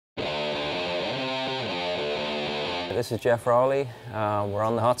This is Geoff Rowley. We're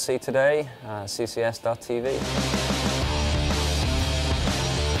on the hot seat today, CCS.TV.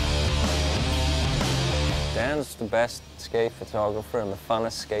 Dan's the best skate photographer and the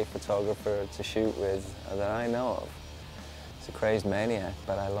funnest skate photographer to shoot with that I know of. He's a crazed maniac,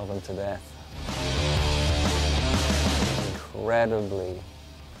 but I love him to death. Incredibly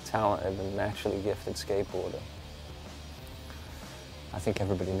talented and naturally gifted skateboarder. I think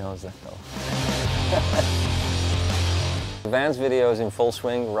everybody knows that though. The Vans video is in full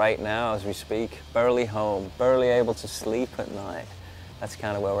swing right now as we speak. Barely home, barely able to sleep at night. That's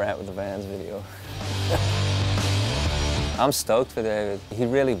kind of where we're at with the Vans video. I'm stoked for David. He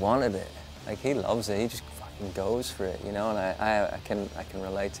really wanted it. Like, he loves it. He just fucking goes for it, you know, and I can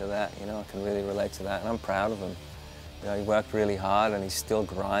relate to that, you know, I can really relate to that, and I'm proud of him. You know, he worked really hard and he's still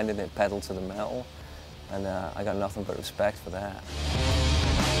grinding it pedal to the metal, and I got nothing but respect for that.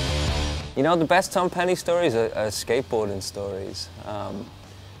 You know, the best Tom Penny stories are skateboarding stories.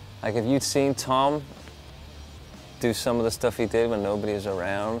 Like, if you'd seen Tom do some of the stuff he did when nobody was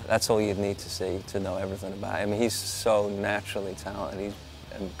around, that's all you'd need to see to know everything about him. I mean, he's so naturally talented. He's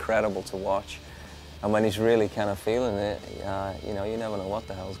incredible to watch. And when he's really kind of feeling it, you know, you never know what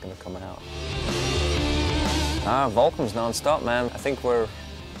the hell's going to come out. Volcom's non-stop, man. I think we're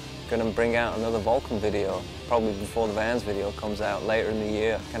going to bring out another Volcom video, probably before the Vans video comes out later in the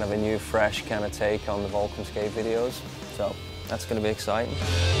year. Kind of a new, fresh kind of take on the Volcom skate videos. So that's going to be exciting.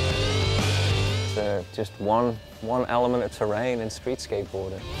 It's just one element of terrain in street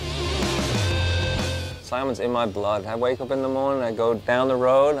skateboarding. Slamming's in my blood. I wake up in the morning, I go down the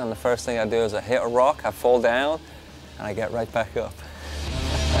road, and the first thing I do is I hit a rock, I fall down, and I get right back up.